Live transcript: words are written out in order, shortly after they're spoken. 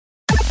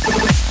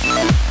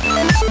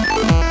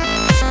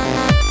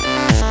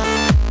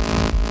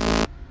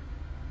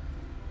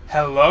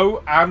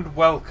Hello and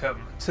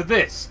welcome to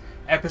this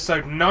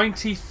episode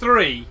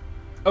 93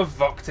 of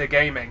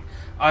VocTerGaming.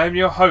 I am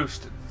your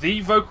host,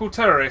 the vocal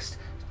terrorist,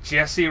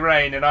 Jesse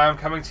Rain, and I am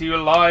coming to you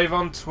live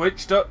on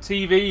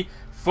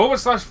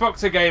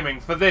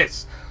twitch.tv/VocTerGaming for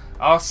this,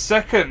 our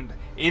second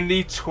in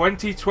the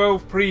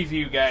 2012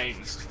 preview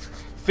games,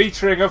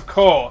 featuring, of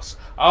course,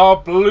 our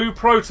Blue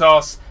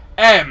Protoss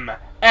MXFive,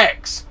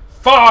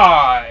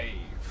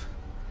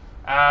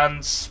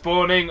 and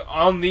spawning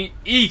on the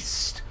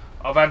east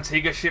of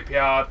Antigua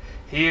Shipyard,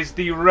 he is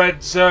the Red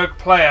Zerg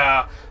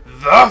player,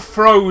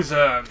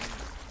 Thefrozen.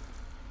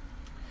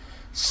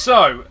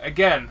 So,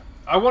 again,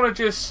 I want to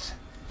just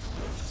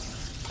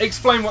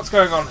explain what's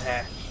going on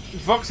here.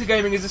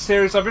 VocTerGaming is a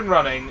series I've been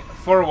running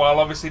for a while.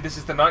 Obviously, this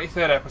is the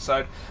 93rd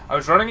episode. I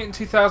was running it in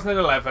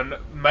 2011,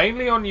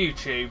 mainly on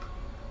YouTube,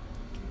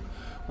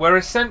 where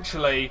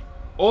essentially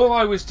all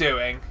I was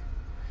doing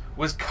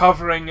was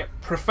covering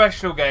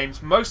professional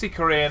games, mostly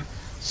Korean,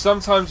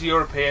 sometimes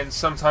European,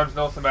 sometimes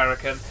North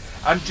American,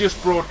 and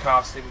just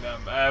broadcasting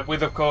them,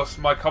 with, of course,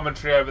 my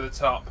commentary over the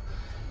top.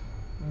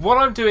 What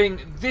I'm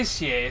doing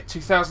this year,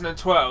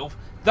 2012,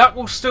 that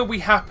will still be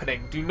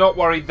happening. Do not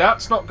worry,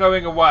 that's not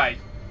going away.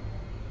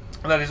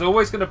 That is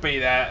always going to be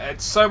there.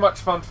 It's so much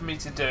fun for me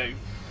to do.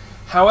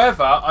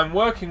 However, I'm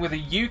working with a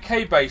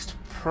UK-based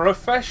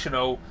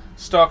professional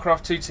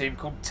Starcraft 2 team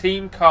called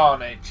Team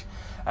Carnage,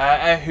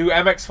 who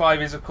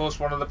MXFive is, of course,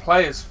 one of the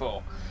players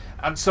for.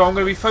 And so I'm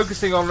going to be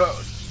focusing on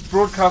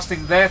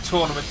broadcasting their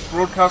tournaments,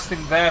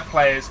 broadcasting their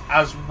players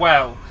as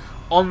well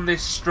on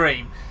this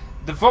stream.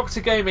 The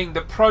VocTerGaming,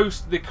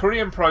 the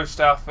Korean Pro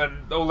stuff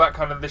and all that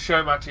kind of the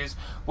show matches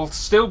will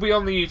still be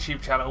on the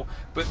YouTube channel,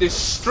 but this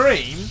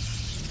stream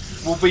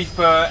will be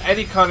for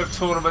any kind of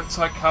tournaments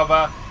I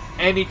cover,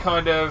 any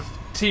kind of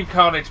Team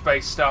Carnage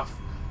based stuff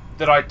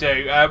that I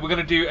do. We're going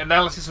to do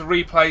analysis of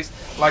replays,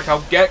 like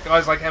I'll get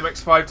guys like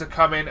MXFive to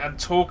come in and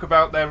talk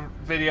about their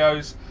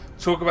videos,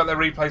 talk about their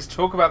replays,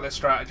 talk about their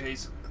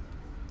strategies.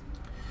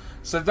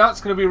 So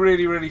that's going to be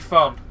really, really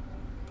fun.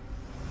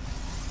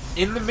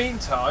 In the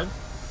meantime,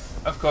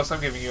 of course, I'm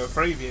giving you a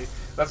preview.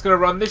 That's going to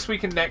run this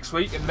week and next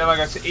week, and then I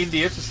go to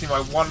India to see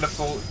my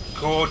wonderful,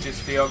 gorgeous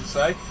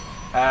fiance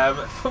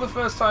for the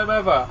first time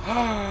ever.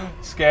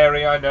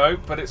 Scary, I know,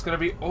 but it's going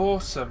to be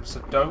awesome, so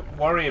don't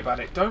worry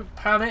about it. Don't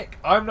panic.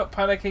 I'm not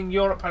panicking.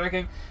 You're not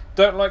panicking.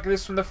 Don't like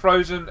this from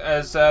Thefrozen,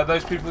 as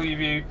those people of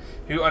you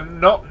who are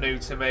not new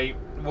to me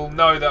will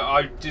know that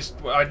I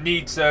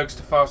need Zergs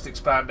to fast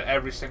expand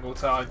every single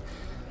time.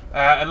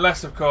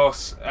 Unless, of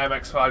course,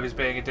 MXFive is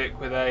being a dick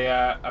with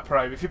a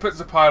probe. If you put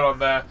the pile on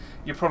there,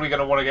 you're probably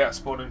going to want to get a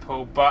spawning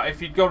pool. But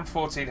if you'd gone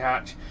 14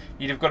 hatch,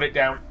 you'd have got it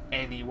down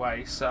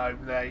anyway. So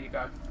there you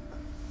go.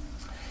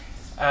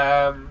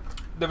 There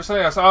was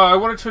something else. Oh, I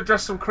wanted to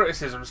address some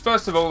criticisms.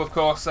 First of all, of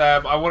course,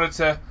 I wanted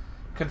to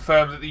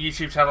confirm that the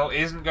YouTube channel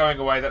isn't going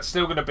away. That's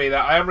still going to be there.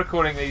 I am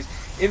recording these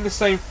in the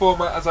same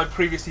format as I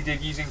previously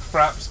did, using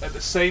fraps at the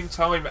same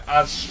time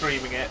as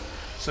streaming it.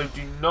 So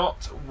do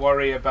not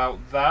worry about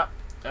that,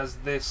 as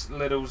this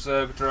little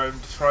Zerg drone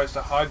tries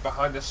to hide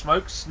behind the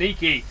smoke.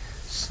 Sneaky,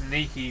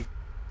 sneaky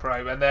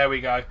probe. And there we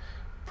go.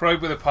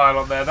 Probe with a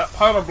pylon there. That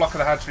pylon block of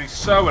the hatchery is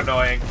so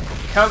annoying.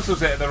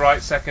 Cancels it at the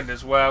right second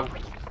as well.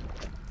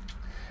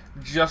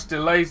 Just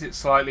delays it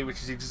slightly,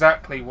 which is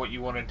exactly what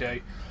you want to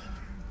do.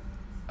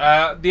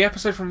 The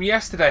episode from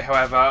yesterday,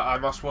 however, I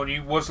must warn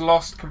you, was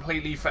lost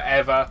completely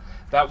forever.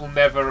 That will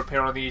never appear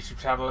on the YouTube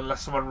channel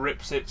unless someone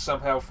rips it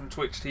somehow from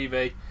Twitch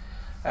TV.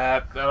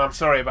 And I'm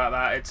sorry about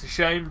that. It's a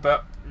shame,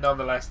 but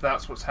nonetheless,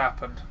 that's what's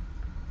happened.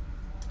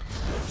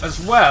 As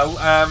well,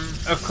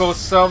 of course,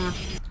 some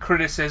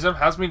criticism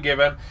has been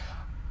given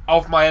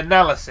of my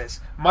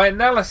analysis. My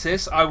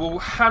analysis, I will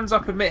hands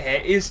up admit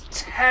here, is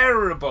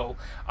terrible.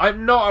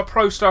 I'm not a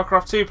pro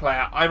StarCraft 2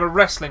 player. I'm a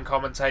wrestling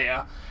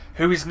commentator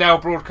who is now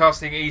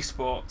broadcasting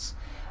esports.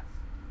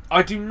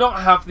 I do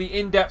not have the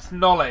in-depth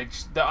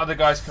knowledge that other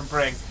guys can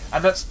bring,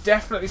 and that's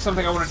definitely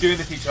something I want to do in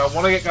the future. I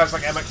want to get guys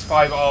like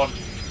MXFive on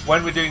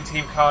when we're doing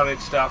Team Carnage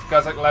stuff,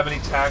 guys like Lemony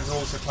Tang who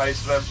also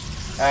plays for them,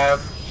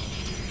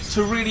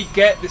 to really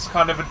get this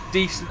kind of a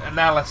decent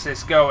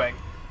analysis going.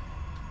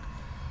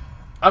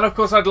 And of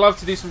course, I'd love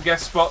to do some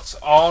guest spots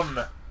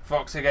on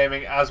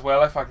VocTerGaming as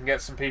well, if I can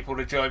get some people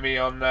to join me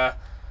on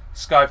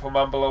Skype or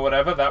Mumble or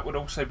whatever. That would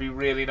also be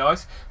really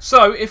nice.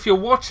 So, if you're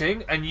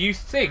watching and you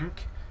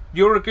think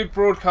you're a good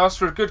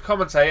broadcaster, a good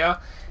commentator,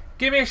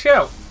 give me a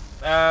shout.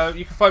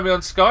 You can find me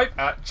on Skype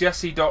at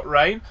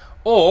jesse.rain,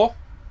 or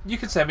you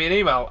can send me an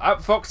email at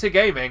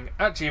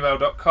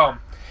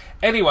VocTerGaming@gmail.com.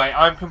 Anyway,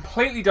 I'm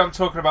completely done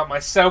talking about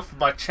myself and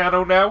my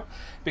channel now,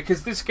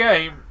 because this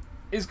game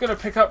is going to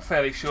pick up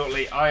fairly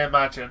shortly, I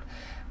imagine.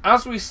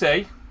 As we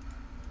see,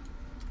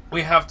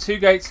 we have 2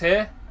 gates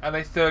here and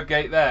a 3rd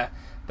gate there.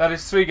 That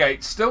is 3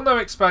 gates. Still no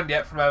expand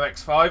yet from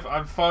MXFive.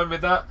 I'm fine with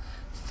that.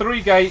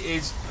 3 gate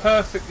is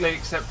perfectly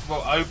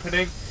acceptable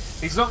opening.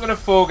 He's not going to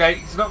 4 gate.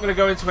 He's not going to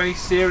go into any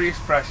serious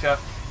pressure.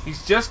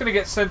 He's just going to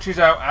get sentries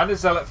out and a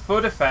zealot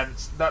for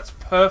defense. That's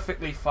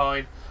perfectly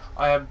fine.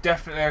 I am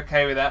definitely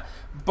okay with that.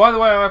 By the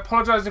way, I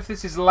apologise if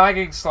this is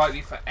lagging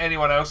slightly for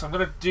anyone else. I'm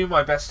going to do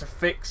my best to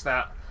fix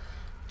that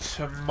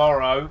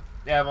tomorrow.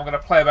 I'm going to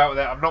play about with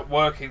it. I'm not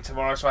working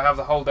tomorrow, so I have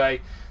the whole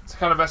day to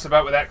kind of mess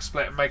about with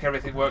XSplit and make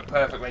everything work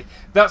perfectly.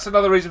 That's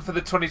another reason for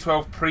the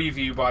 2012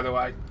 preview, by the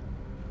way,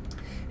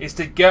 is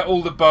to get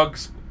all the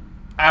bugs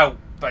out,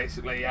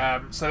 basically,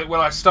 so that when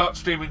I start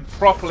streaming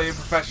properly and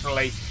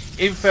professionally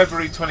in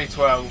February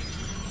 2012,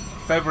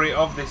 February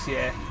of this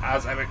year,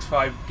 as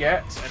MXFive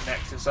gets and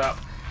Nexus up,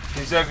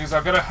 the Zerglings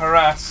are going to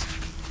harass,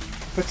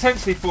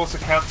 potentially force a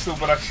cancel,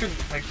 but I shouldn't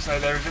think so.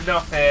 There is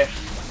enough here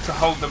to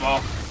hold them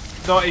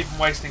off. Not even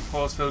wasting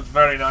force fields.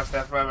 Very nice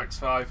there from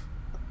MXFive.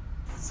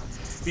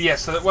 But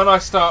yes, so that when I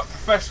start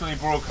professionally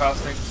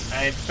broadcasting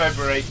in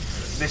February,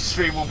 this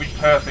stream will be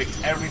perfect.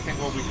 Everything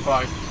will be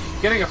fine.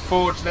 Getting a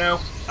forge now,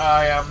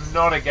 I am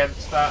not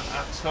against that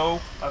at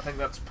all. I think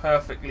that's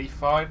perfectly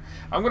fine.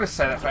 I'm going to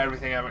say that for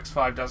everything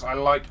MXFive does. I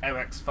like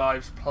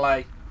MXFive's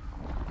play.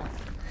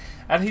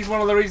 And he's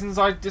one of the reasons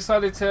I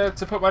decided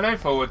to put my name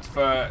forward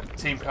for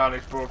Team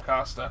Carnage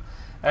Broadcaster.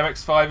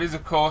 MXFive is,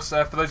 of course,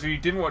 for those of you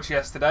who didn't watch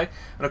yesterday,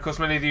 and of course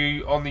many of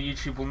you on the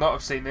YouTube will not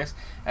have seen this,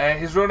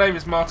 his real name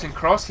is Martin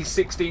Cross. He's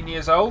 16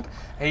 years old.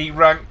 He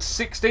ranked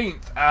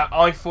 16th at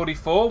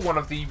I-44, one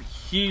of the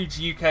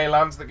huge UK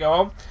lands that go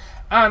on.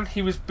 And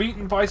he was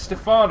beaten by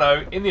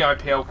Stefano in the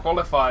IPL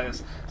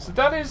qualifiers. So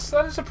that is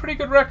a pretty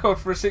good record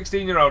for a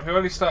 16-year-old who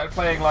only started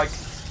playing like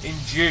in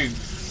June.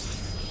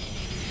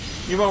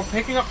 Meanwhile,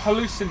 picking up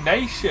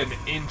Hallucination,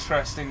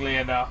 interestingly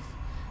enough,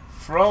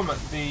 from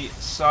the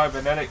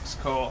Cybernetics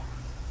Core.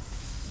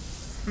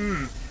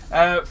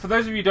 For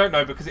those of you who don't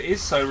know, because it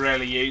is so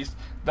rarely used,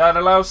 that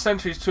allows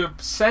sentries to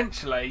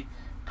essentially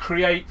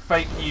create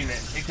fake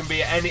units. It can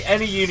be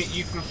any unit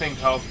you can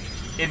think of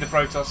in the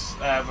Protoss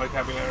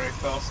vocabulary, of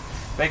course.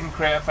 They can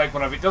create a fake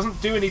one of it. It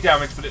doesn't do any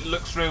damage, but it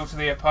looks real to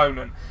the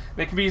opponent.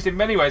 They can be used in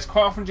many ways,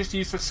 quite often just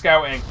used for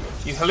scouting.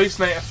 You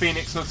hallucinate a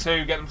Phoenix or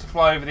two, get them to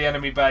fly over the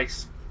enemy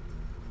base.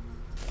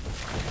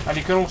 And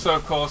you can also,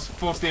 of course,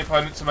 force the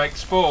opponent to make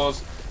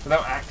spores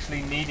without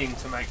actually needing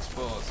to make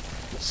spores.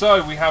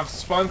 So we have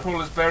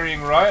Spinecrawlers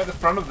burying right at the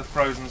front of the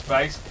Frozen's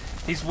base.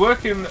 He's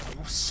working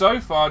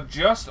so far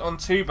just on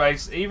 2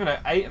 base, even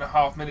at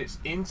 8.5 minutes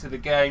into the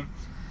game.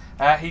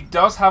 He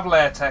does have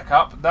lair tech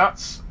up.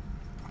 That's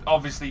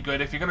obviously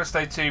good. If you're going to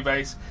stay 2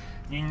 base,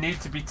 you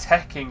need to be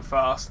teching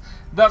fast.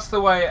 That's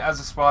the way as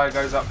a Spire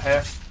goes up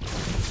here.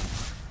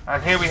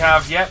 And here we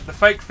have, the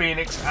fake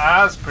Phoenix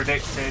as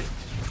predicted.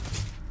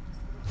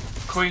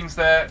 Queen's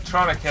there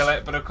trying to kill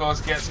it, but of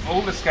course gets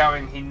all the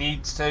scouting he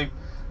needs to,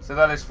 so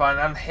that is fine.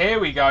 And here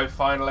we go,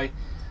 finally,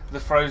 the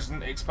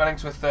Frozen expanding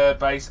to a 3rd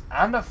base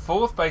and a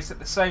 4th base at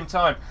the same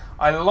time.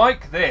 I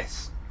like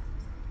this.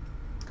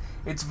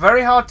 It's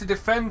very hard to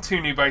defend 2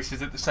 new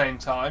bases at the same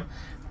time,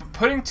 but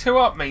putting 2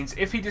 up means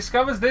if he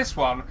discovers this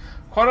one,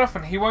 quite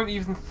often he won't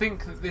even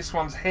think that this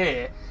one's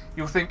here.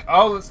 You'll think,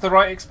 oh, that's the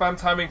right expand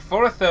timing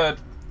for a 3rd,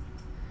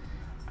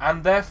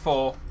 and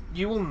therefore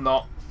you will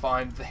not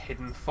find the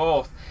hidden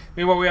 4th.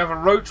 Meanwhile, we have a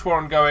Roach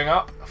Warren going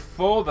up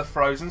for the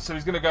Frozen, so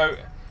he's going to go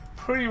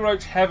pretty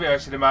Roach heavy, I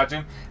should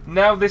imagine.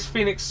 Now this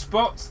Phoenix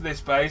spots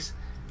this base.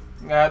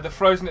 The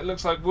Frozen, it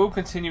looks like, will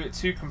continue it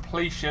to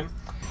completion.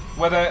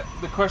 The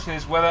question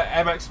is whether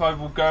MXFive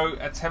will go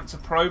attempt to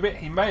probe it.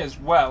 He may as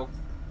well,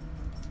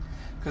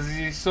 because as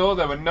you saw,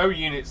 there were no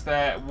units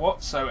there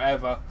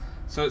whatsoever,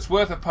 so it's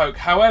worth a poke.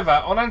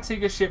 However, on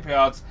Antigua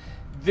shipyards,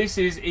 this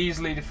is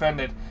easily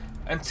defended.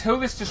 Until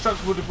this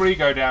destructible debris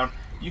go down,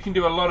 you can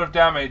do a lot of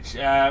damage.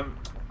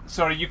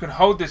 You can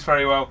hold this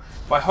very well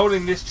by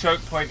holding this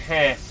choke point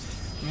here.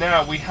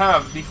 Now we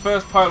have the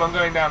first pylon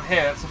going down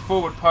here. That's a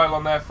forward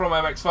pylon there from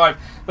MXFive.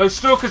 Those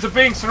Stalkers are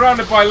being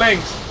surrounded by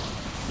Lings,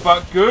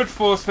 but good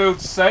force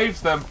field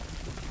saves them.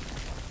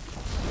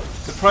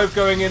 The probe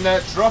going in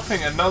there,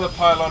 dropping another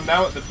pylon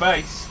now at the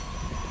base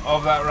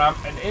of that ramp,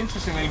 and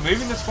interestingly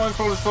moving the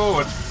Spinecrawlers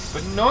forward,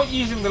 but not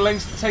using the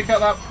Lings to take out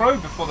that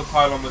probe before the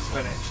pylon was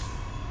finished.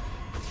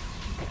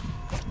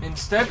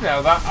 Instead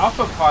now, that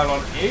upper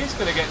pylon is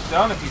going to get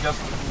done if he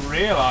doesn't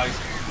realise.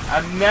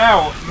 And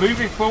now,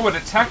 moving forward,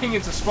 attacking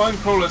into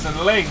Spinecrawlers and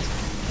Lings.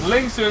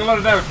 Lings doing a lot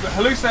of damage, but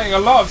hallucinating a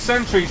lot of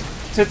sentries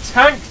to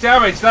tank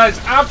damage. That is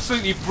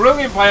absolutely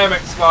brilliant by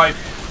MXFive.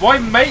 Why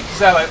make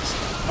Zealots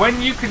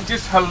when you can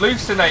just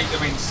hallucinate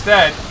them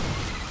instead?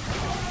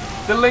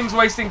 The Lings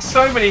wasting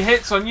so many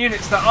hits on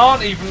units that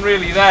aren't even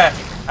really there.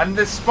 And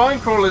the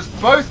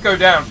Spinecrawlers both go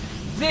down.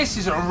 This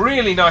is a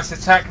really nice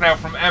attack now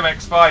from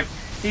MXFive.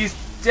 He's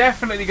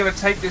definitely going to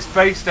take this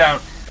base down.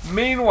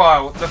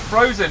 Meanwhile, the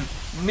Frozen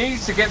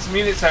needs to get some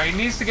units out. He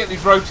needs to get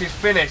these Roaches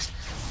finished.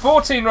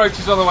 14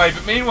 Roaches on the way,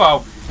 but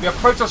meanwhile, we have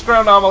Protoss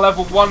Ground Armor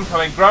level 1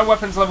 coming. Ground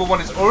Weapons level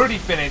 1 is already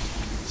finished,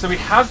 so he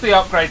has the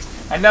upgrades.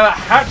 And now that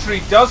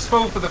hatchery does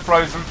fall for the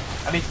Frozen,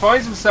 and he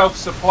finds himself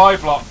supply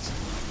blocked.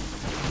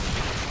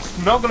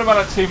 It's not going to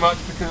matter too much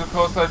because, of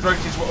course, those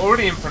Roaches were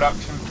already in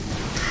production.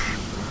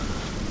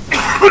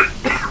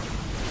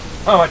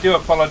 Oh, I do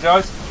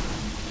apologise.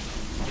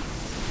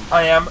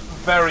 I am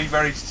very,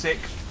 very sick,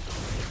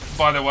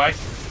 by the way.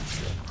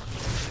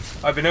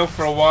 I've been ill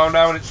for a while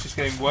now and it's just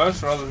getting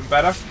worse rather than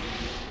better.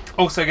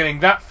 Also getting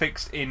that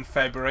fixed in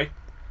February.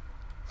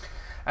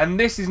 And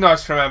this is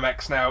nice from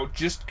MX now,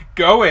 just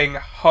going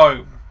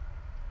home.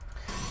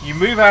 You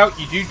move out,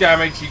 you do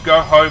damage, you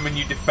go home and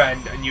you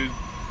defend, and you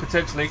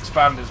potentially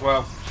expand as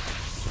well.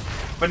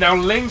 But now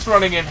Ling's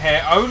running in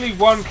here, only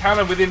one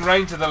cannon within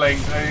range of the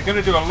Lings, and they're going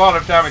to do a lot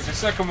of damage. The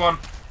second one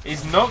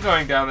is not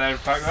going down there, in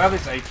fact that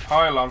is a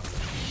pylon.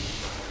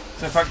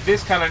 So in fact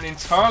this cannon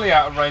entirely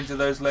out of range of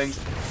those Lings.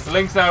 The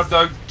Lings now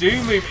though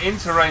do move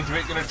into range of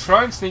it, going to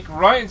try and sneak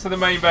right into the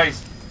main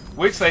base,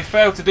 which they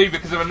failed to do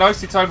because of a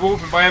nicely timed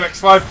warping by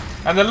MXFive.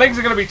 And the Lings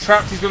are going to be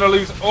trapped, he's going to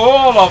lose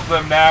all of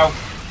them now.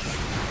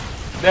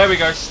 There we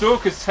go,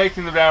 Stalker's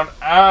taking them down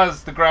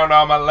as the ground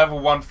armor level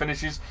 1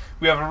 finishes.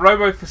 We have a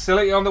robo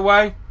facility on the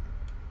way.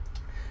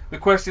 The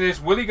question is,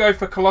 will he go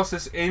for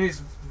Colossus in his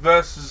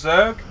versus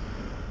Zerg?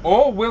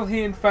 Or will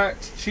he in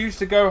fact choose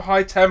to go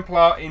High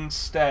Templar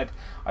instead?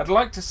 I'd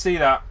like to see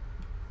that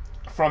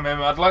from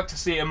him. I'd like to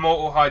see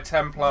Immortal High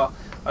Templar.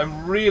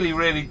 I'm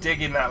really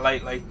digging that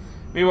lately.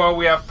 Meanwhile,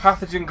 we have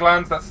Pathogen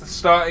Glands, that's the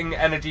starting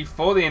energy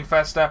for the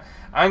Infestor.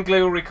 And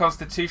Glial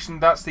Reconstitution,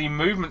 that's the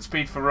movement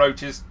speed for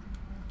Roaches.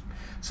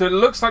 So it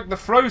looks like the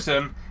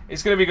Frozen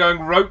is going to be going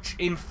Roach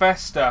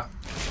Infestor.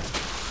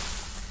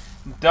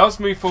 Does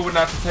move forward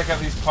now to take out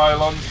these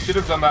pylons. Should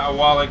have done that a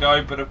while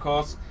ago, but of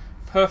course,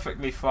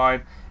 perfectly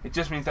fine. It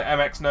just means that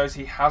MX knows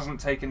he hasn't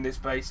taken this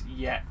base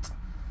yet.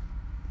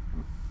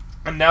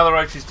 And now the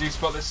Roaches do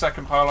spot this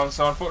second pylon,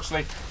 so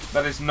unfortunately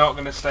that is not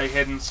going to stay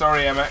hidden.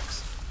 Sorry,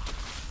 MX.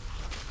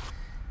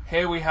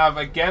 Here we have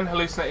again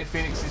Hallucinated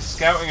Phoenixes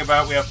scouting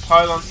about. We have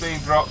pylons being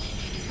dropped.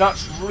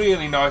 That's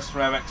really nice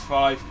from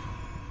MXFive.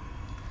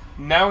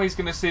 Now he's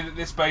going to see that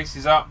this base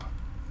is up.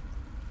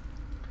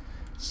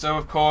 So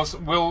of course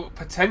we'll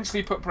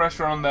potentially put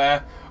pressure on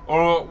there,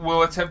 or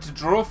we'll attempt to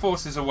draw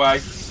forces away.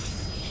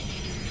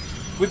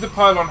 With the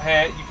pylon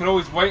here, you can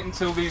always wait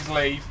until these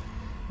leave.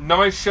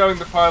 Nice showing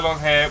the pylon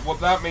here. What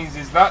that means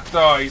is that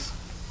dies.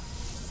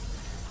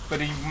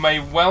 But he may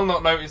well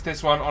not notice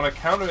this one on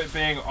account of it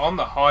being on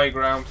the high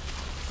ground.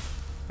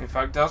 In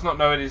fact, does not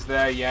know it is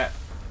there yet.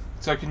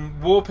 So I can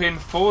warp in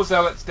 4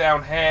 zealots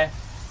down here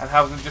and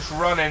have them just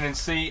run in and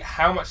see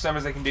how much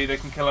damage they can do. They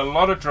can kill a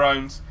lot of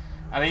drones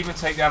and even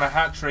take down a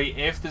hatchery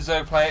if the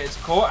Zerg player is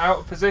caught out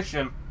of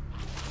position.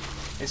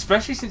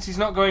 Especially since he's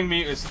not going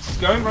Mutas. Since he's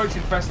going Roach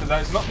Infestor,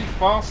 that is not the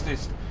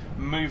fastest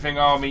moving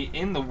army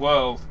in the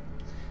world.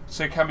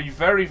 So it can be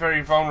very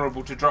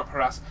vulnerable to drop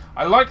harass.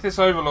 I like this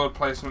Overlord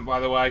placement, by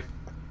the way.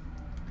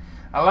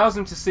 Allows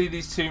him to see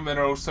these 2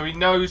 minerals, so he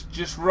knows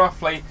just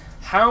roughly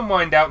how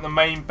mined out the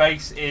main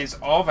base is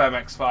of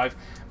MX5.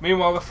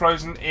 Meanwhile, the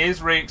Frozen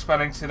is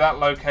re-expanding to that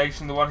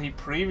location, the one he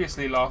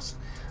previously lost.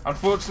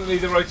 Unfortunately,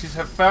 the Roaches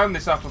have found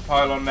this upper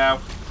pylon now,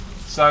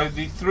 so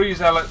the 3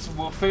 Zealots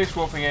will finish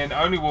warping in,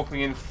 only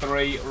warping in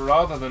 3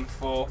 rather than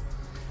 4.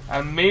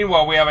 And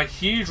meanwhile, we have a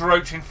huge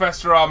Roach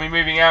Infestor army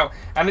moving out,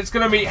 and it's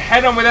going to meet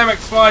head-on with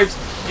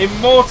MX5's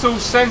Immortal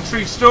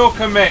Sentry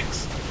Stalker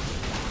mix.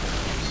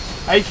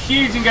 A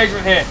huge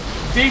engagement here.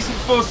 Decent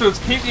force fields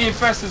keep the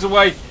Infestors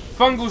away.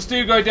 Fungals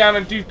do go down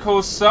and do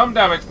cause some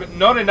damage, but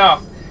not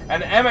enough.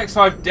 And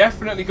MX5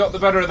 definitely got the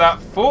better of that,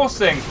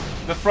 forcing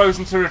the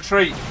Frozen to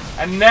retreat.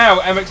 And now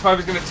MX5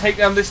 is going to take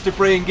down this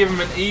debris and give him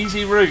an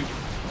easy route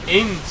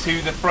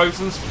into the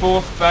Frozen's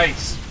 4th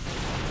base.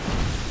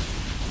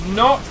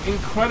 Not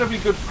incredibly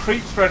good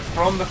creep spread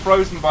from the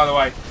Frozen, by the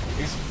way.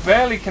 He's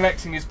barely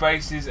connecting his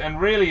bases and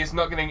really is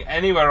not getting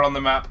anywhere on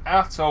the map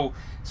at all.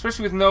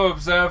 Especially with no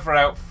observer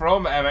out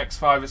from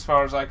MX5 as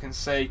far as I can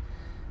see.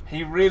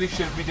 He really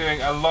should be doing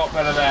a lot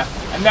better there.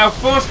 And now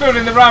force field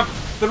in the ramp.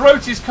 The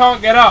Roaches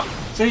can't get up.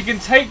 So he can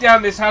take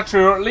down this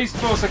hatchery or at least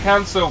force a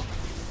cancel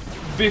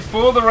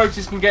before the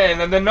Roaches can get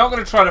in. And they're not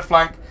going to try to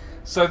flank.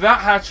 So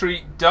that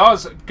hatchery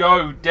does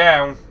go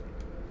down.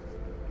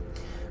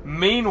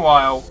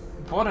 Meanwhile,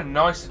 what a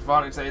nice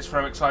advantage that is for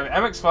MX5.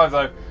 MX5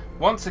 though,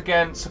 once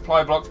again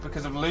supply blocks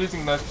because of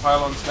losing those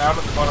pylons down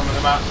at the bottom of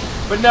the map.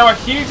 But now a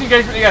huge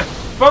engagement again.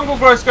 Fungal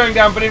growth going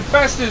down, but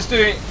Infestors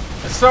doing,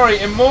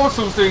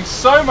 Immortals doing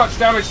so much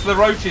damage to the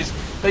Roaches.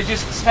 They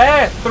just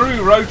tear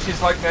through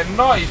Roaches like they're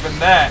not even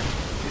there.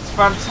 It's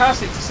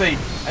fantastic to see.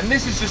 And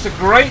this is just a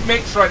great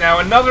mix right now.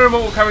 Another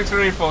Immortal coming to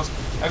reinforce.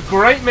 A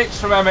great mix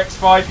from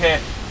MX5 here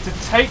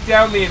to take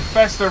down the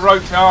Infestor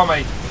Roach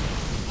army.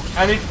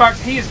 And in fact,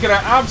 he is going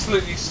to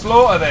absolutely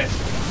slaughter this.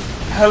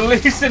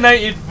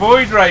 Hallucinated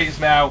Void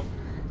Rays now,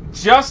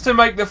 just to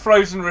make the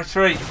Frozen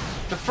retreat.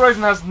 The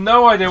Frozen has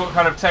no idea what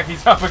kind of tech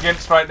he's up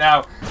against right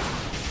now.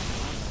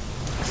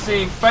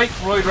 Seeing fake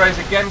Void Rays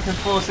again can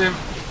force him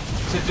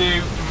to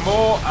do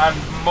more and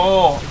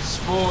more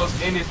spores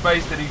in his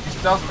base that he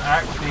just doesn't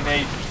actually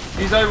need.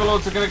 These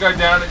Overlords are going to go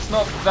down, it's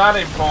not that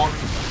important.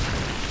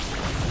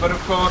 But of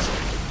course,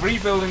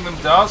 rebuilding them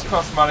does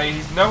cost money.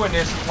 He's nowhere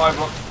near supply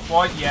blocks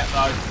quite yet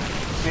though.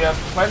 So he has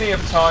plenty of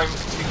time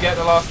to get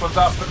the last ones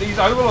up, but these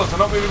Overlords are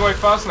not moving away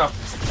fast enough.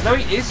 I know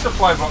he is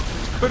supply blocked,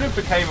 which could have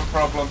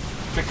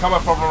become a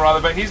problem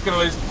rather, but he's going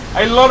to lose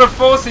a lot of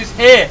forces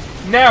here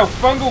Now,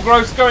 fungal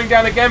growth's going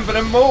down again, but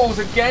Immortal's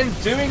again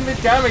doing the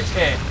damage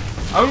here.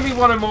 Only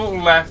one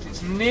Immortal left.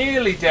 It's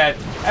nearly dead.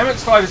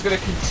 MXFive is going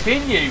to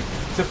continue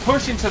to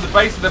push into the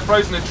base of the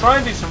Frozen and try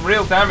and do some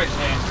real damage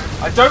here.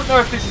 I don't know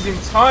if this is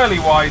entirely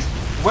wise,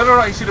 whether or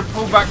not he should have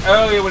pulled back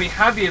earlier when he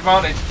had the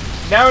advantage.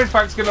 Now, in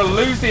fact, he's going to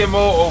lose the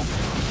Immortal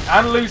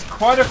and lose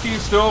quite a few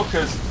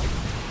Stalkers.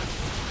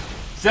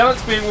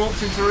 Zealots being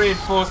walked into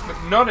reinforced,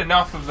 but not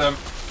enough of them.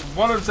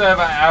 One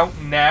Observer out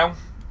now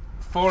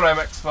for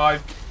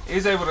MXFive.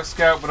 Is able to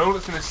scout, but all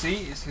it's going to see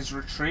is his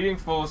retreating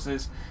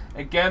forces.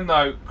 Again,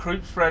 though,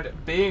 creep spread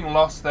being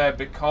lost there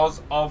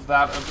because of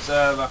that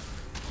Observer,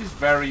 which is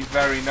very,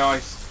 very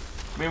nice.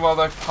 Meanwhile,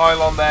 though,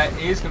 Pylon there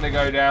is going to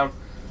go down,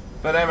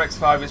 but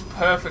MXFive is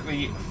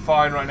perfectly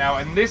fine right now,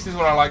 and this is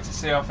what I like to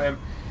see off him.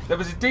 There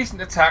was a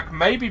decent attack,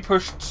 maybe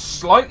pushed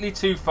slightly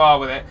too far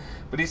with it,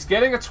 but he's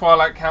getting a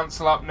Twilight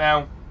Council up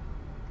now.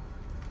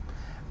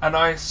 And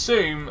I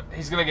assume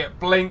he's going to get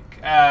Blink.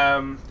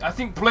 I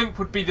think Blink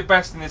would be the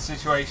best in this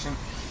situation.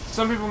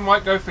 Some people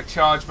might go for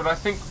Charge, but I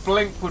think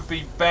Blink would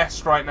be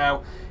best right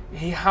now.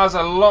 He has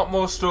a lot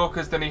more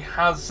Stalkers than he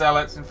has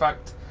Zealots. In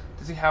fact,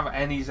 does he have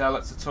any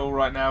Zealots at all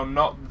right now?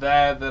 Not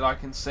there that I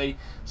can see.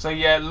 So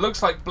yeah, it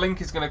looks like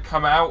Blink is going to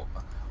come out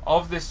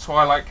of this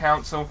Twilight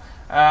Council.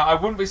 I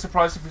wouldn't be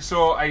surprised if we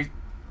saw a,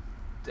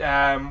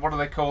 what do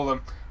they call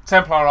them?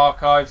 Templar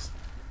Archives,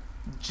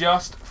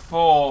 just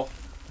for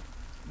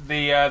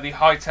the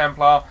High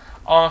Templar.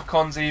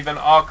 Archons even.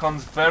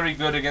 Archons very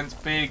good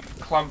against big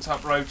clumped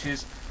up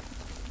roaches.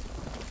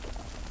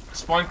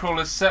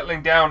 Spinecrawler's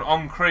settling down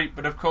on creep,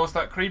 but of course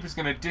that creep is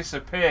going to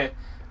disappear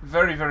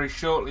very, very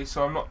shortly,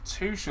 so I'm not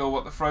too sure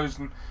what the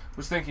Frozen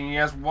was thinking. He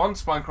has one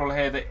Spinecrawler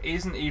here that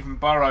isn't even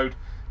burrowed,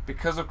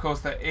 because of course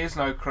there is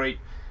no creep.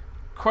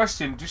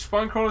 Question, do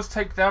Spinecrawlers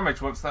take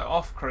damage once they're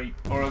off creep,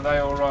 or are they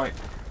alright?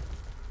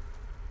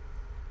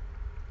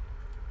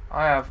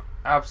 I have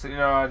absolutely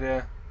no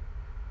idea.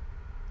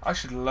 I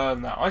should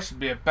learn that. I should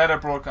be a better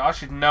broadcaster. I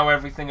should know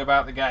everything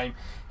about the game.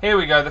 Here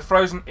we go. The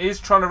Frozen is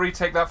trying to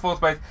retake that fourth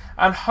base.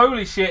 And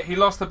holy shit, he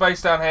lost the base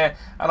down here.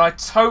 And I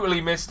totally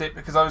missed it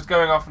because I was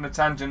going off on a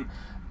tangent.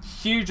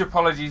 Huge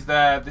apologies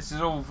there. This is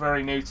all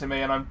very new to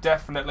me. And I'm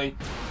definitely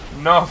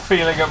not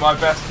feeling at my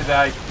best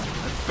today.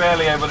 I'm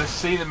barely able to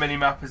see the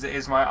minimap as it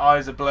is. My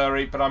eyes are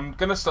blurry. But I'm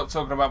going to stop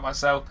talking about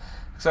myself.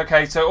 It's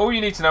okay. So all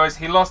you need to know is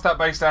he lost that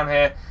base down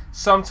here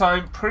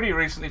sometime pretty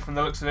recently from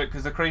the looks of it.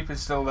 Because the creep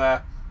is still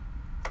there.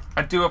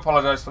 I do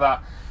apologise for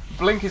that.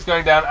 Blink is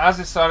going down, as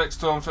is Sonic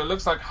Storm, so it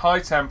looks like High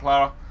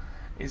Templar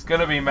is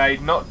going to be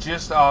made, not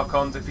just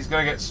Archons if he's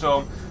going to get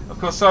Storm. Of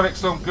course, Sonic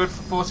Storm good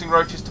for forcing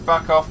roaches to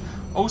back off.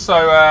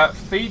 Also,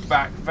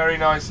 feedback, very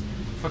nice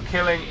for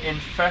killing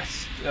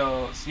yes,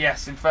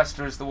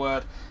 Infestor is the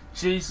word.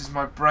 Jesus,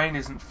 my brain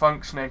isn't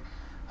functioning.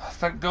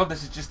 Thank God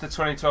this is just the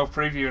 2012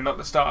 preview and not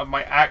the start of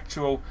my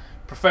actual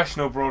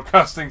professional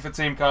broadcasting for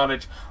Team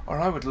Carnage, or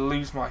I would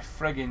lose my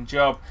friggin'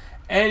 job.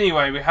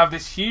 Anyway, we have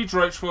this huge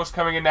roach force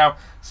coming in now,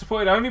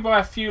 supported only by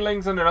a few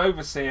lings and an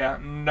overseer.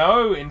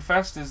 No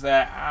infestors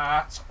there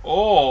at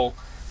all.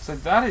 So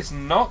that is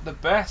not the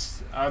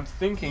best, I'm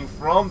thinking,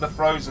 from the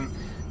Frozen.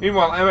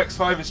 Meanwhile,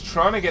 MXFive is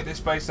trying to get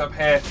this base up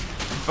here,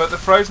 but the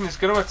Frozen is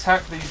going to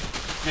attack these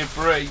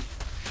debris.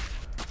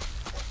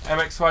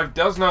 MXFive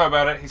does know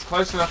about it. He's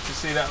close enough to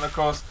see that, and of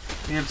course,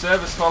 the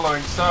Observer's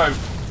following. So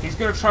he's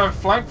going to try and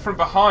flank from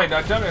behind.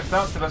 I don't know if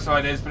that's the best of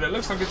ideas, but it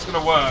looks like it's going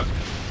to work.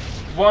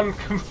 One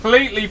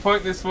completely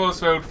pointless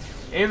force field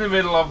in the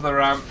middle of the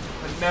ramp,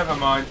 but never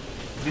mind.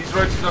 These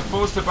roaches are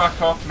forced to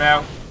back off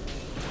now,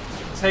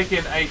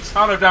 taking a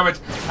ton of damage,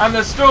 and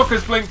the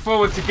Stalkers blink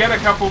forward to get a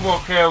couple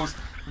more kills.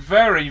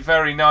 Very,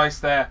 very nice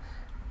there.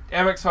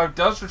 MXFive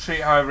does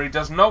retreat, however. He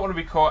does not want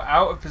to be caught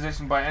out of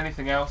position by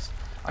anything else.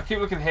 I keep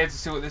looking here to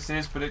see what this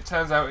is, but it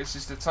turns out it's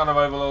just a ton of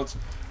Overlords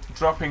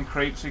dropping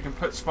creep, so you can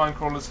put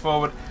Spinecrawlers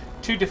forward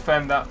to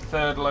defend that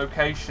third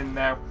location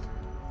now.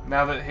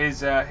 Now that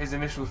his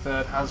initial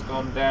third has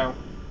gone down.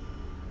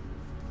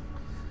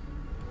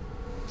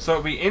 So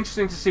it'll be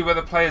interesting to see where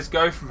the players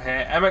go from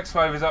here.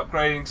 MXFive is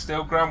upgrading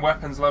still. Ground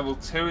Weapons level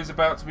 2 is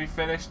about to be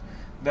finished.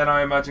 Then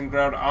I imagine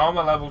Ground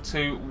Armour level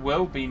 2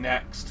 will be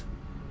next.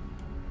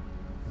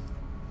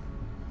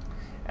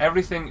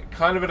 Everything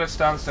kind of at a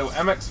standstill.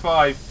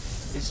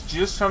 MXFive is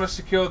just trying to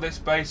secure this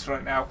base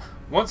right now.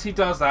 Once he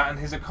does that, and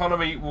his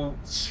economy will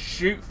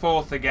shoot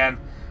forth again,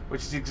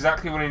 which is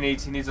exactly what he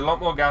needs. He needs a lot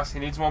more gas, he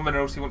needs more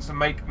minerals, he wants to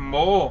make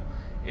more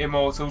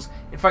Immortals.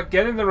 In fact,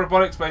 getting the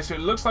robotics base, so it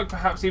looks like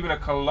perhaps even a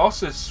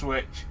Colossus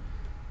switch,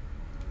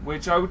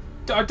 which I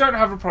don't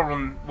have a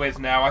problem with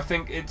now. I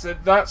think it's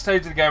at that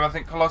stage of the game, I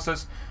think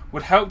Colossus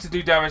would help to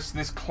do damage to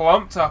this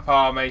clumped up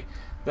army.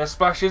 Their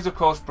splash is of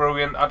course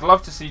brilliant. I'd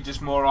love to see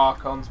just more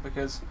Archons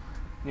because,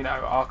 you know,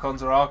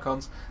 Archons are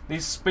Archons.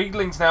 These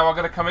Speedlings now are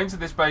going to come into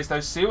this base though,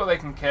 see what they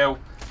can kill.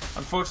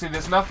 Unfortunately,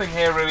 there's nothing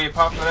here really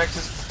apart from the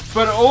Nexus.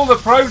 But all the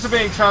probes are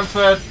being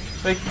transferred.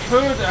 They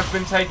could have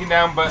been taken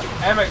down, but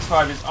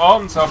MXFive is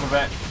on top of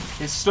it.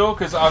 His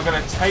Stalkers are going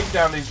to take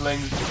down these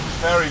Lings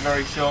very,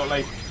 very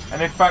shortly.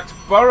 And in fact,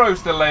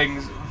 burrows the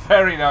Lings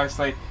very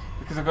nicely.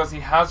 because of course he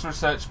has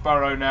researched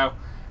Burrow now.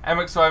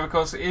 MXFive, of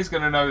course, is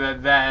going to know they're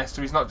there,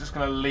 so he's not just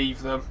going to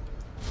leave them.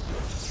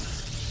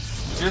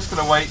 Just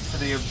going to wait for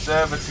the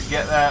observer to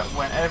get there,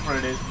 wherever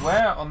it is.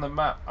 Where on the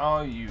map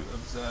are you,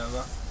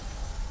 observer?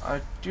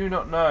 I do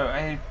not know.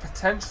 I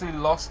potentially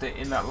lost it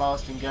in that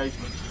last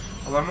engagement,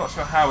 although I'm not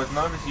sure how, as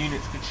none of his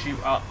units could shoot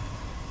up.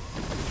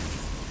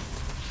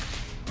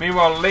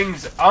 Meanwhile,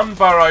 Ling's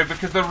unburrowed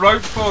because the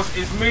roach force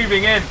is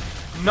moving in.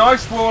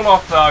 Nice wall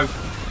off though.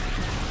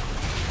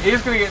 He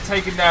is going to get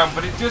taken down,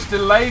 but it just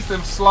delays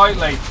them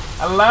slightly,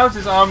 allows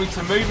his army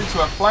to move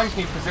into a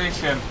flanking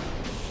position,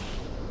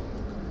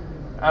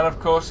 and of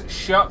course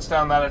shuts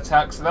down that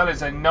attack. So that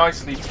is a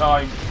nicely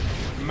timed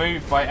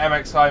move by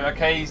MXFive.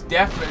 Okay, he's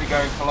definitely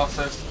going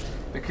Colossus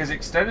because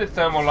extended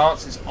thermal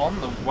lance is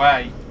on the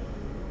way.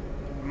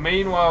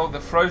 Meanwhile, the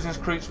Frozen's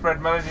creep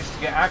spread manages to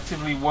get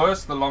actively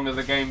worse the longer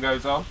the game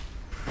goes on.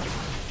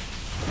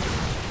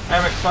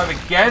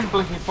 MXFive again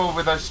blinking forward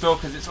with those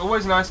Stalkers. It's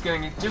always nice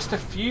getting just a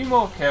few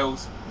more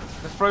kills.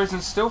 The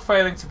Frozen's still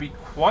failing to be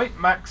quite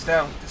maxed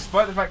out,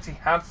 despite the fact he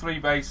had 3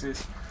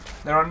 bases.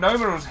 There are no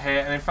minerals here,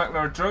 and in fact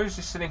there are drones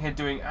just sitting here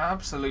doing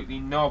absolutely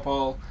knob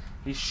all.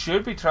 He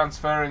should be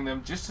transferring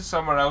them just to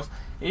somewhere else,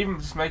 even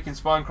just making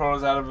spine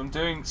crawlers out of them,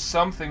 doing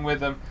something with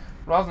them,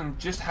 rather than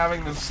just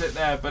having them sit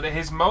there. But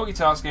his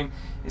multitasking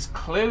is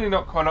clearly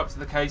not quite up to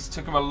the case. It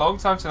took him a long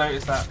time to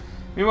notice that.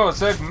 Meanwhile,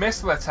 Zerg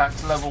missile attack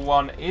to level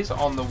 1 is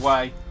on the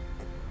way.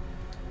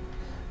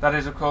 That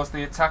is, of course,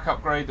 the attack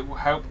upgrade that will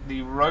help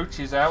the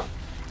roaches out.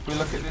 If we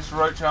look at this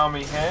roach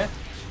army here,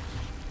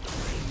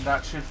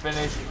 that should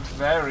finish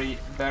very,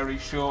 very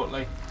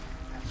shortly.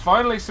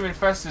 Finally, some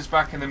infestors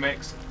back in the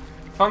mix.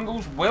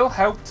 Fungals will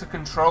help to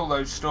control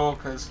those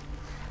Stalkers.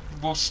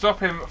 Will stop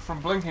him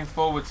from blinking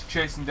forward to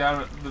chasing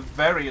down at the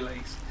very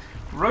least.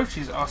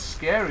 Roaches are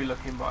scary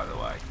looking, by the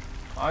way.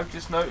 I've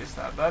just noticed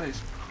that. That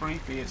is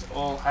creepy as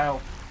all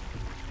hell.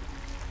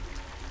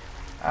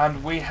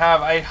 And we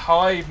have a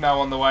hive now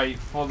on the way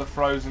for the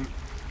Frozen.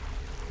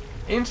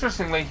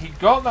 Interestingly, he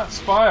got that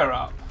spire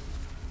up,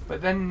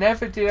 but then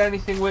never did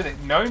anything with it.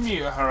 No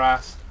Muta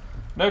Harass,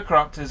 no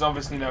Corruptors,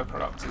 obviously no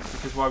Corruptors,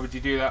 because why would you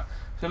do that?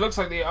 So it looks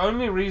like the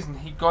only reason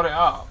he got it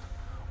up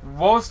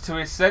was to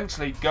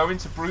essentially go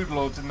into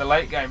Broodlords in the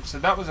late game. So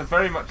that was a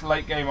very much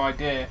late game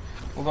idea,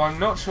 although I'm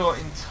not sure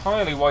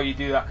entirely why you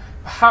do that.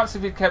 Perhaps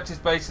if he'd kept his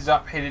bases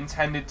up, he'd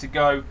intended to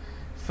go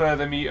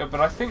further Muta, but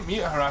I think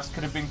Muta Harass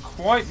could have been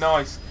quite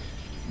nice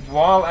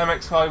while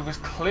MXFive was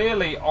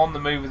clearly on the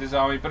move with his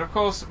army. But of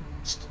course,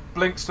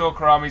 Blink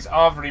Stalker armies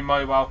are very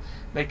mobile.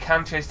 They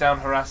can chase down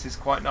Harasses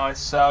quite nice.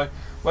 So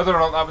whether or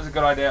not that was a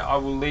good idea, I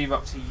will leave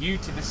up to you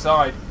to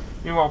decide.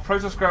 Meanwhile,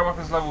 Protoss Ground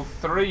Weapons level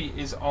 3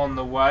 is on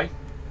the way.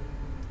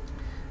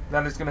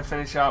 That is going to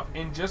finish up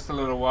in just a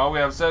little while. We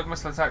have Zerg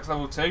Missile Attacks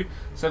level 2.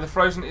 So the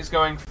Frozen is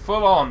going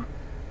full on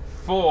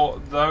for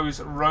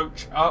those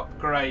roach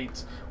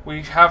upgrades.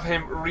 We have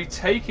him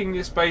retaking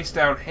this base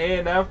down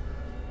here now.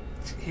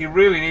 He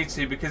really needs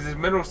to, because his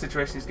mineral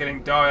situation is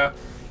getting dire.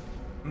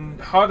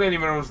 Hardly any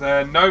minerals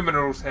there, no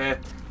minerals here.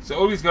 So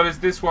all he's got is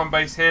this one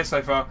base here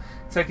so far.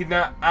 Taking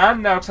that,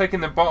 and now taking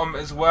the bottom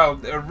as well.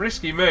 A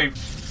risky move.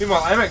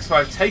 Meanwhile,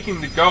 MXFive taking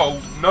the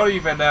gold, not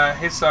even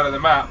his side of the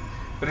map,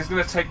 but he's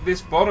going to take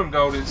this bottom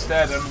gold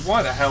instead. And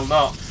why the hell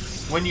not?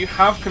 When you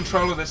have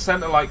control of the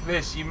centre like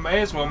this, you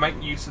may as well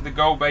make use of the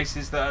gold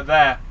bases that are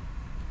there.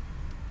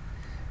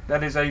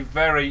 That is a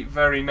very,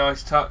 very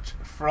nice touch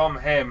from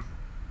him.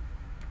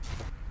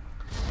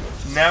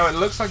 Now it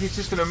looks like he's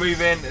just going to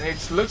move in.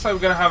 It looks like we're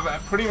going to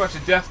have pretty much a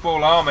Death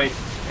Ball army.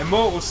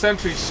 Immortal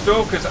Sentries,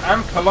 Stalkers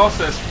and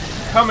Colossus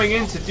coming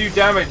in to do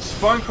damage.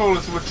 Spine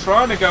Crawlers were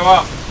trying to go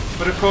up,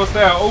 but of course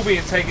they are all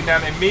being taken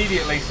down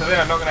immediately, so they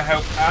are not going to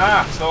help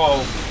at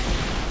all.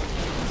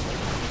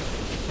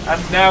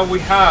 And now we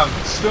have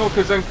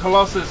Stalkers and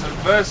Colossus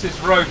versus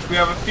Roach. We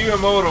have a few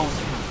Immortals.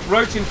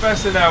 Roach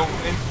Infestor now,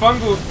 in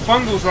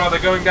Fungals rather,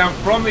 going down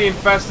from the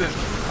Infestors.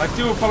 I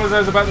do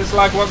apologise about this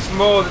lag once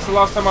more. This is the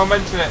last time I'll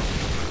mention it,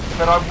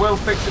 but I will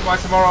fix it by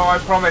tomorrow, I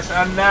promise.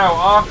 And now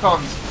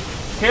Archons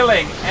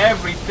killing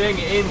everything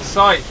in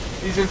sight.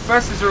 These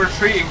Infestors are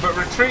retreating, but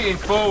retreating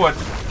forward.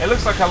 It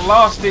looks like a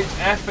last-ditch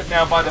effort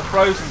now by the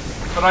Frozen,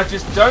 but I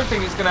just don't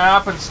think it's going to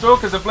happen.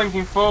 Stalkers are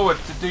blinking forward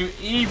to do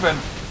even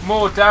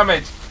more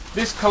damage.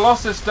 This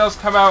Colossus does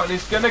come out and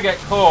is going to get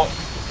caught.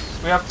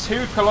 We have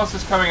 2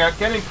 Colossus coming out,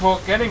 getting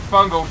caught, getting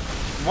fungled.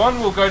 One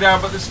will go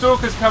down, but the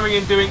Stalkers coming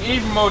in doing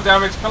even more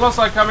damage.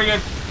 Colossi coming in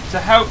to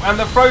help, and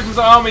the Frozen's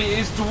army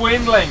is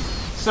dwindling.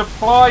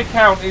 Supply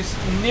count is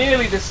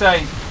nearly the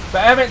same,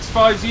 but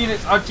MX5's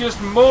units are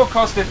just more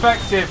cost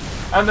effective,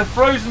 and the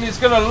Frozen is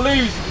going to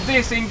lose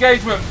this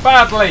engagement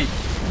badly.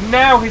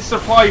 Now his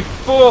supply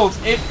falls,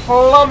 it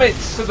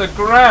plummets to the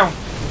ground.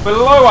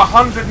 Below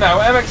 100 now,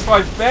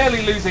 MX5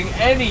 barely losing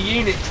any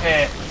units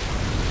here.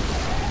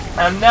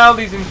 And now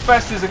these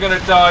Infestors are going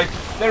to die.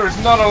 There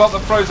is not a lot the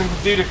Frozen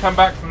can do to come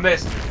back from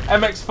this.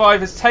 MX5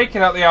 has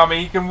taken out the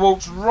army. He can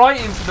waltz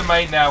right into the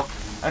main now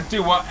and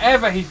do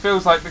whatever he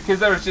feels like, because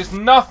there is just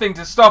nothing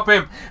to stop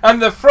him.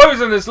 And the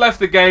Frozen has left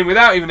the game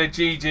without even a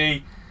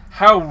GG.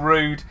 How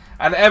rude.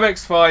 And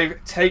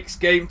MXFive takes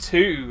Game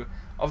 2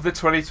 of the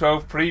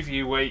 2012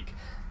 preview week.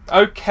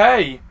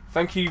 Okay,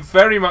 thank you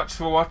very much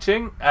for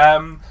watching.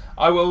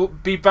 I will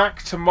be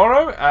back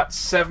tomorrow at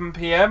 7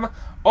 PM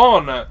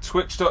on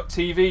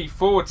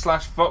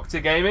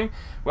twitch.tv/VocTerGaming,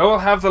 where we'll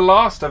have the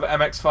last of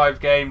MX5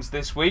 games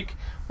this week,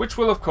 which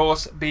will of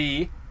course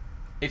be,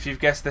 if you've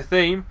guessed the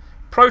theme,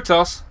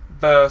 Protoss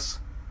vs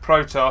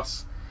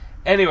Protoss.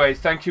 Anyway,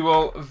 thank you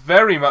all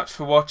very much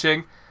for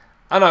watching,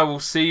 and I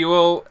will see you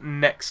all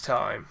next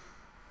time.